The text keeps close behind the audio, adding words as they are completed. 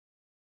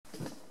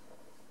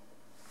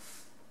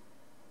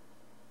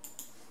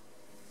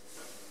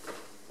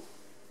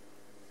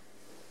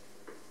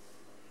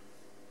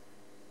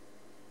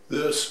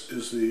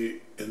is the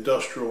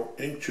industrial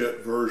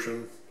inkjet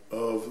version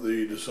of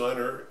the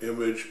designer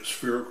image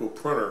spherical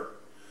printer.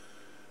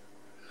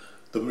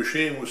 The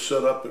machine was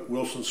set up at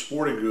Wilson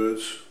Sporting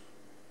Goods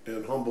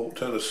in Humboldt,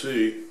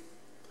 Tennessee. It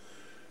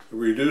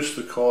reduced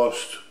the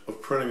cost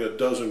of printing a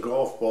dozen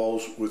golf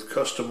balls with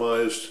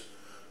customized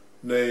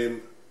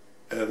name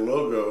and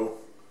logo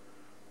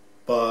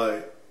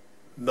by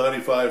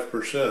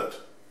 95%.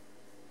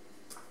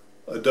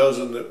 A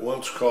dozen that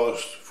once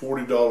cost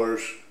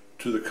 $40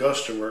 to the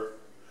customer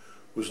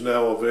was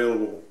now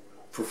available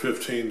for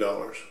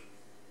 $15.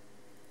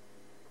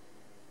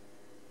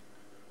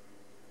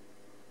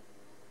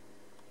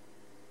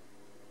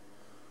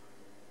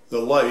 The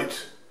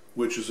light,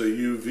 which is a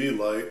UV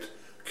light,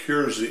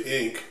 cures the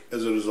ink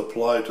as it is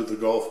applied to the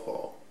golf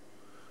ball.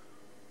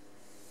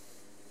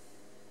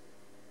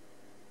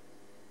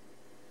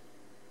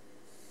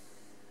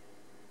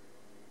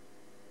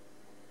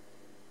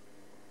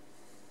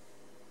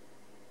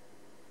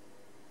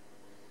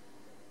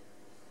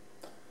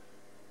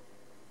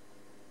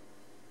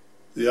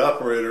 The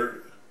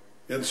operator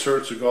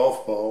inserts a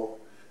golf ball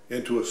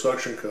into a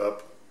suction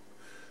cup.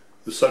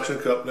 The suction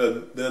cup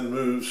then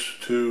moves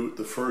to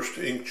the first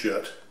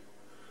inkjet.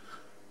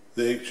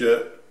 The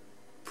inkjet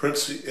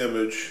prints the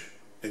image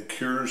and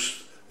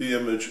cures the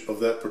image of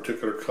that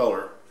particular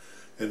color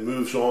and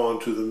moves on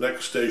to the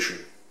next station.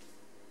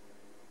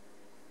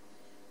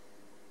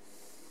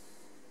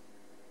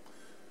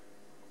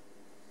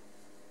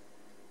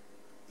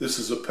 This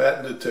is a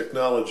patented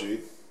technology,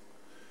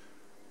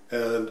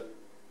 and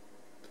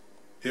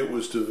it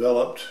was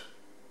developed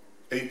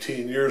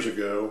 18 years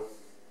ago,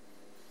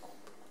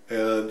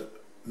 and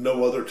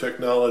no other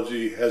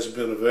technology has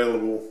been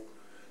available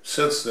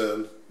since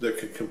then that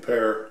can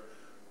compare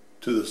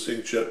to this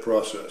inkjet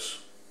process.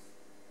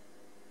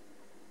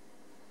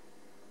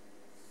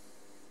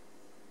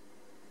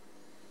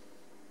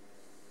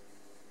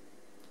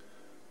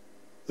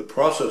 The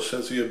process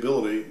has the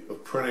ability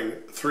of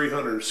printing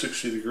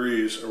 360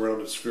 degrees around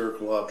a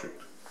spherical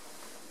object.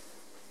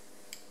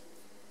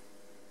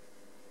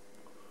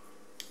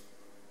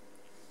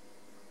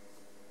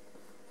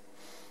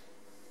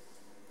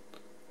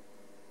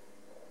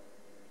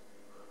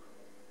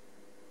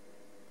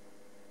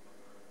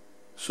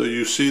 So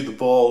you see the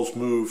balls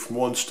move from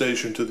one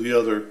station to the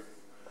other.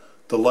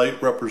 The light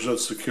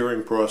represents the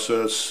curing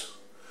process.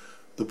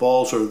 The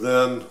balls are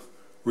then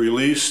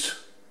released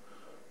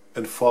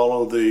and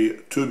follow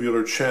the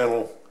tubular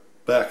channel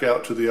back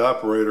out to the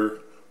operator,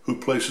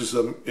 who places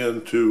them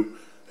into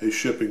a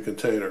shipping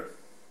container.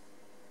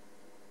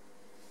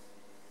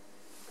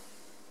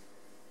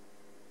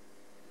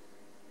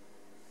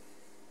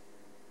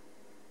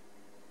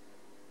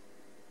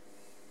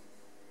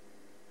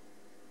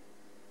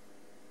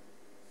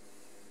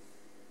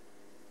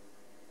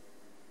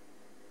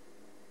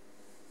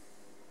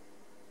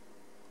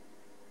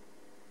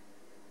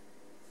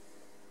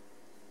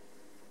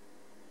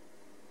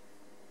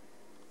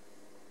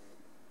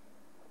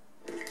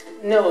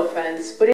 No offense, but